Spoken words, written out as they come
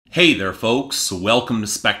Hey there folks, welcome to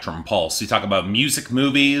Spectrum Pulse. We talk about music,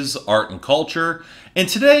 movies, art, and culture, and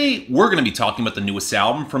today we're going to be talking about the newest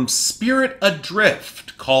album from Spirit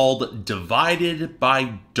Adrift called Divided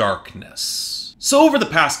by Darkness. So over the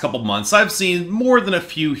past couple months, I've seen more than a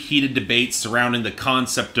few heated debates surrounding the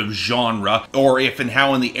concept of genre, or if and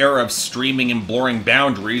how in the era of streaming and blurring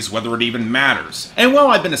boundaries, whether it even matters. And while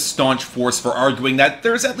I've been a staunch force for arguing that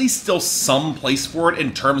there's at least still some place for it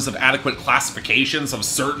in terms of adequate classifications of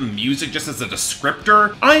certain music just as a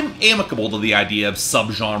descriptor, I'm amicable to the idea of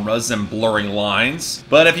subgenres and blurring lines.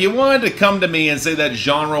 But if you wanted to come to me and say that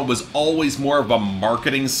genre was always more of a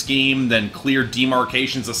marketing scheme than clear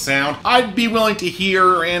demarcations of sound, I'd be willing to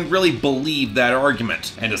hear and really believe that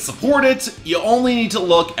argument. And to support it, you only need to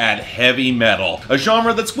look at heavy metal, a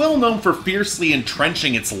genre that's well known for fiercely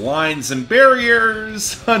entrenching its lines and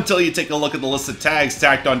barriers, until you take a look at the list of tags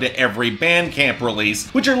tacked onto every Bandcamp release,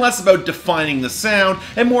 which are less about defining the sound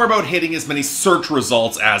and more about hitting as many search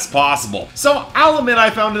results as possible. So I'll admit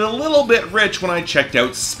I found it a little bit rich when I checked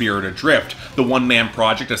out Spirit Adrift, the one-man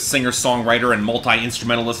project of singer-songwriter and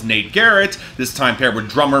multi-instrumentalist Nathan Garrett, this time paired with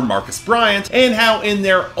drummer Marcus Bryant, and how in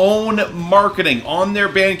their own marketing on their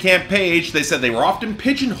Bandcamp page, they said they were often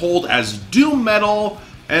pigeonholed as doom metal,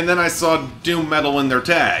 and then I saw doom metal in their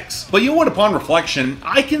tags. But you know what, upon reflection,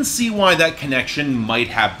 I can see why that connection might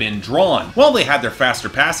have been drawn. While they had their faster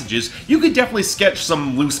passages, you could definitely sketch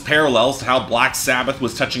some loose parallels to how Black Sabbath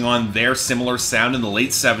was touching on their similar sound in the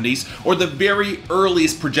late 70s, or the very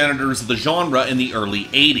earliest progenitors of the genre in the early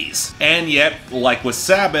 80s. And yet, like with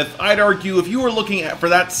Sabbath, I'd argue if you were looking for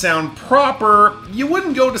that sound proper, you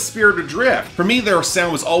wouldn't go to Spirit Adrift. For me, their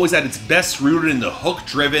sound was always at its best rooted in the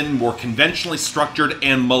hook-driven, more conventionally structured,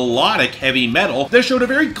 and melodic heavy metal that showed a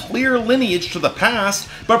very clear lineage to the past,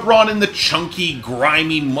 but brought in the chunky,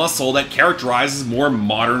 grimy muscle that characterizes more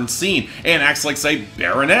modern scene, and acts like, say,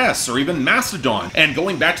 Baroness or even Mastodon. And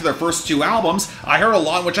going back to their first two albums, I heard a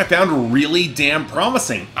lot which I found really damn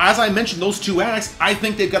promising. As I mentioned those two acts, I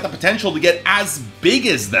think they've got the potential to get as big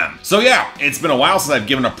as them. So yeah, it's been a while since I've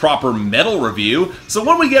given a proper metal review, so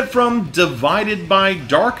what do we get from Divided by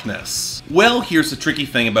Darkness? Well, here's the tricky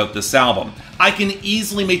thing about this album. I can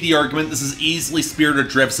easily make the argument this is easily Spirit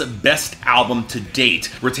Adrift's best album to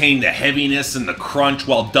date, retaining the heaviness and the crunch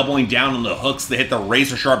while doubling down on the hooks that hit the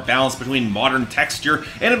razor-sharp balance between modern texture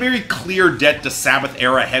and a very clear debt to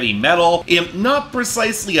Sabbath-era heavy metal, in not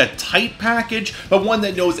precisely a tight package, but one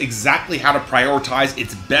that knows exactly how to prioritize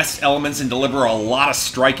its best elements and deliver a lot of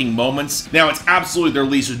striking moments. Now, it's absolutely their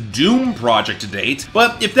least doom project to date,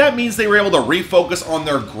 but if that means they were able to refocus on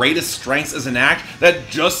their greatest strengths as an act that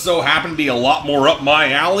just so happened to be a lot more up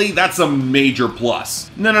my alley, that's a major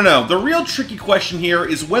plus. No. The real tricky question here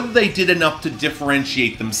is whether they did enough to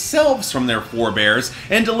differentiate themselves from their forebears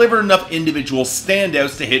and deliver enough individual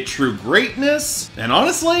standouts to hit true greatness. And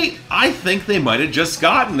honestly, I think they might have just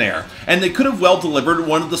gotten there. And they could have well delivered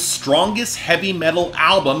one of the strongest heavy metal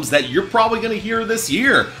albums that you're probably going to hear this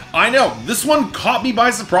year. I know, this one caught me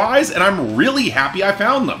by surprise, and I'm really happy I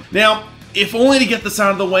found them. Now, if only to get this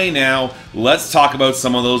out of the way now, let's talk about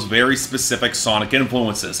some of those very specific sonic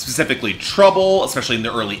influences, specifically Trouble, especially in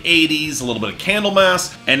the early 80s, a little bit of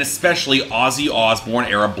Candlemass, and especially Ozzy Osbourne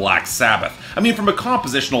era Black Sabbath. I mean, from a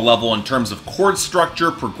compositional level in terms of chord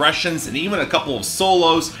structure, progressions, and even a couple of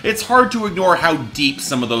solos, it's hard to ignore how deep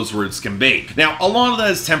some of those roots can be. Now, a lot of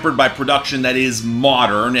that is tempered by production that is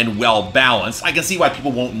modern and well-balanced. I can see why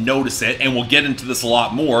people won't notice it, and we'll get into this a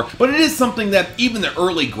lot more, but it is something that even the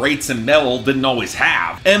early greats in metal didn't always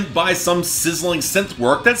have. And by some sizzling synth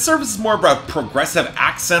work that serves as more of a progressive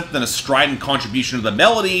accent than a strident contribution to the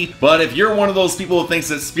melody. But if you're one of those people who thinks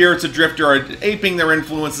that Spirits Adrift are aping their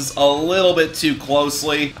influences a little bit too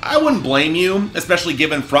closely, I wouldn't blame you, especially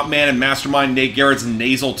given frontman and mastermind Nate Garrett's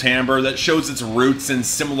nasal timbre that shows its roots in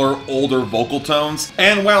similar older vocal tones.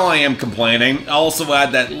 And while I am complaining, I'll also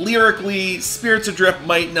add that lyrically, Spirits Adrift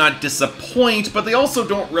might not disappoint, but they also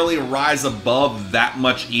don't really rise above that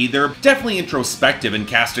much either. Definitely introspective in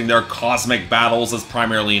casting their cosmic battles as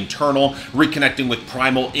primarily internal, reconnecting with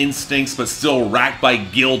primal instincts but still racked by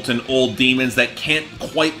guilt and old demons that can't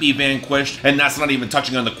quite be vanquished, and that's not even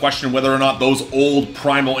touching on the question whether or not those old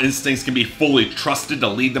primal instincts can be fully trusted to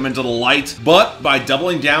lead them into the light. But by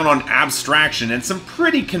doubling down on abstraction and some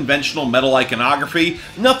pretty conventional metal iconography,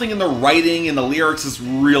 nothing in the writing and the lyrics is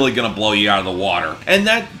really gonna blow you out of the water. And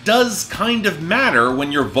that does kind of matter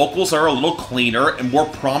when your vocals are a little cleaner and more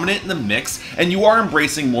prominent in the mix, and you are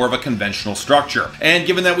embracing more of a conventional structure. And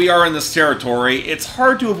given that we are in this territory, it's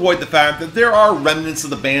hard to avoid the fact that there are remnants of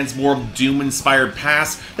the band's more doom-inspired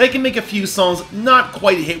past that can make a few songs not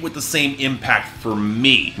quite hit with the same impact for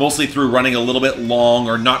me, mostly through running a little bit long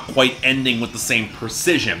or not quite ending with the same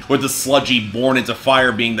precision, with the sludgy Born Into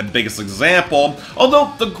Fire being the biggest example,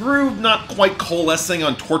 although the groove not quite coalescing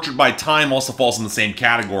on Tortured by Time also falls in the same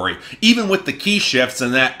category, even with the key shifts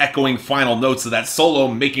and that echoing final notes of that solo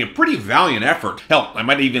making a pretty valiant effort. Hell, I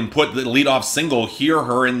might even put the lead-off single Hear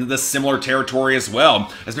Her in the similar territory as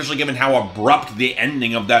well, especially given how abrupt the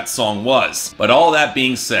ending of that song was. But all that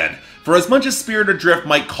being said, for as much as Spirit Adrift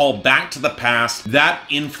might call back to the past, that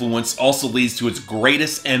influence also leads to its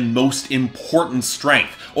greatest and most important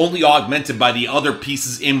strength, only augmented by the other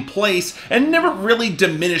pieces in place and never really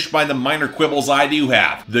diminished by the minor quibbles I do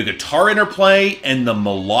have: the guitar interplay and the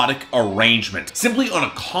melodic arrangement. Simply on a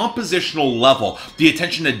compositional level, the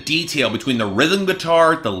attention to detail between the rhythm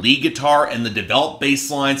guitar, the lead guitar, and the developed bass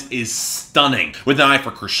lines is stunning, with an eye for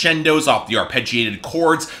crescendos off the arpeggiated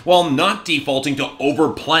chords while not defaulting to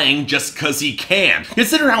overplaying just cause he can.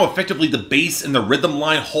 Consider how effectively the bass and the rhythm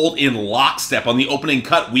line hold in lockstep on the opening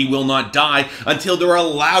cut We Will Not Die until they're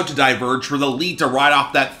allowed to diverge for the lead to ride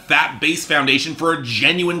off that fat bass foundation for a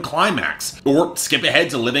genuine climax. Or skip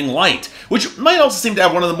ahead to Living Light, which might also seem to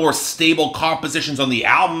have one of the more stable compositions on the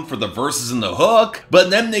album for the verses and the hook, but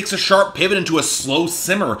then makes a sharp pivot into a slow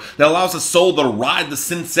simmer that allows the solo to ride the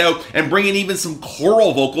synths out and bring in even some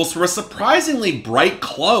choral vocals for a surprisingly bright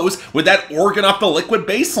close with that organ off the liquid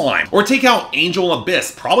bass line. Or take out Angel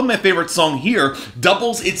Abyss, probably my favorite song here,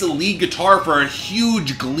 doubles its lead guitar for a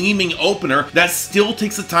huge gleaming opener that still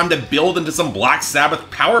takes the time to build into some Black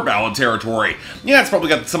Sabbath power ballad territory. Yeah, it's probably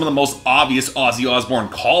got some of the most obvious Ozzy Osbourne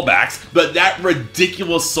callbacks, but that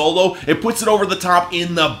ridiculous solo, it puts it over the top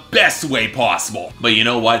in the best way possible. But you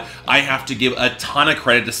know what? I have to give a ton of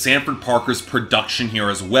credit to Sanford Parker's production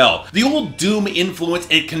here as well. The old Doom influence,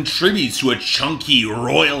 it contributes to a chunky,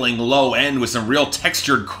 roiling low end with some real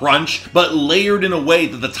textured crunch, but layered in a way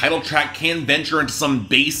that the title track can venture into some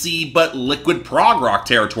bassy but liquid prog rock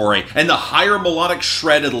territory, and the higher melodic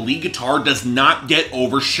shred of the lead guitar does not get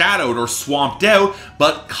overshadowed or swamped out,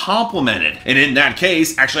 but complemented, and in that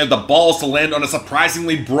case, actually have the balls to land on a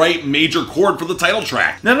surprisingly bright major chord for the title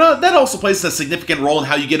track. Now, that also plays a significant role in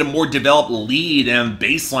how you get a more developed lead and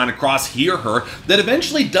bass line across Hear Her that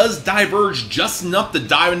eventually does diverge just enough to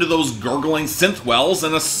dive into those gurgling synth wells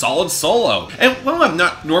and a solid solo. And while I'm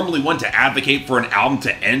not normally one to advocate for an album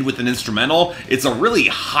to end with an instrumental, it's a really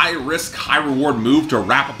high-risk, high-reward move to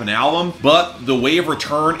wrap up an album, but The Way of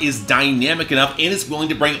Return is dynamic enough and is willing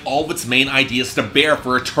to bring all of its main ideas to bear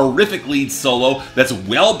for a terrific lead solo that's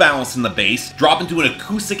well-balanced in the bass, drop into an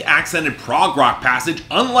acoustic accented prog rock passage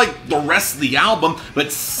unlike the rest of the album, but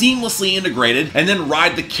seamlessly integrated, and then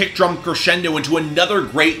ride the kick drum crescendo into another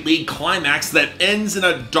great lead climax that ends in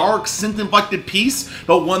a dark synth-inflected piece,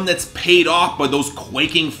 but one that's paid off by those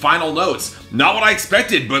quaking final notes. Not what I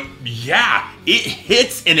expected, but yeah, it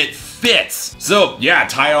hits and it fits. So yeah,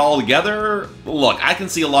 tie it all together. Look, I can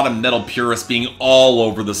see a lot of metal purists being all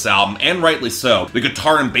over this album, and rightly so. The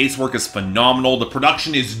guitar and bass work is phenomenal, the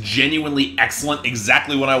production is genuinely excellent,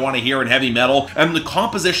 exactly what I want to hear in heavy metal, and the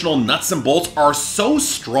compositional nuts and bolts are so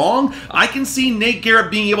strong, I can see Nate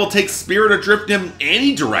Garrett being able to take Spirit Adrift in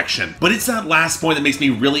any direction. But it's that last point that makes me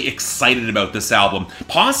really excited about this album.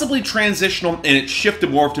 Possibly transitional in its shift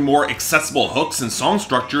to more accessible hooks and song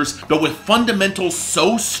structures, but with fundamentals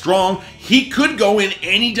so strong, he could go in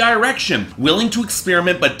any direction, willing to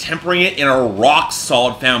experiment but tempering it in a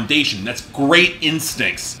rock-solid foundation. That's great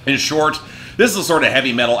instincts. In short, this is a sort of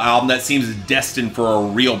heavy metal album that seems destined for a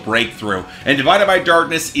real breakthrough, and Divided by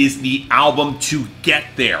Darkness is the album to get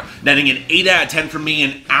there, netting an 8 out of 10 from me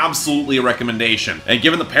and absolutely a recommendation. And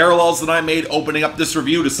given the parallels that I made opening up this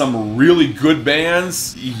review to some really good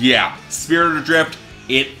bands, yeah, Spirit Adrift,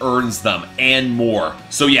 it earns them, and more.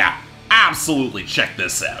 So yeah, absolutely check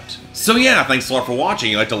this out. So yeah, thanks a lot for watching.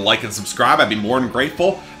 If you'd like to like and subscribe, I'd be more than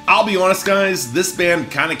grateful. I'll be honest guys, this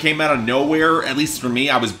band kind of came out of nowhere, at least for me.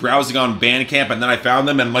 I was browsing on Bandcamp and then I found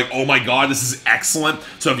them and I'm like, oh my god, this is excellent.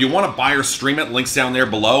 So if you want to buy or stream it, links down there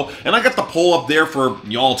below. And I got the poll up there for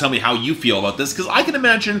y'all to tell me how you feel about this, because I can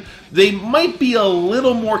imagine they might be a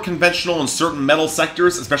little more conventional in certain metal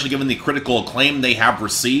sectors, especially given the critical acclaim they have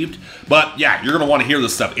received. But yeah, you're going to want to hear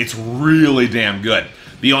this stuff. It's really damn good.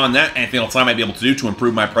 Beyond that, anything else I might be able to do to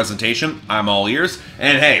improve my presentation, I'm all ears.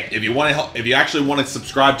 And hey, if you want to help, if you actually want to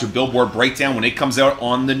subscribe to Billboard Breakdown when it comes out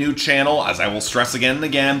on the new channel, as I will stress again and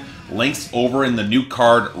again, links over in the new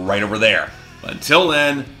card right over there. But until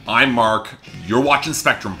then, I'm Mark, you're watching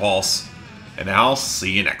Spectrum Pulse, and I'll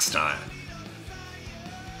see you next time.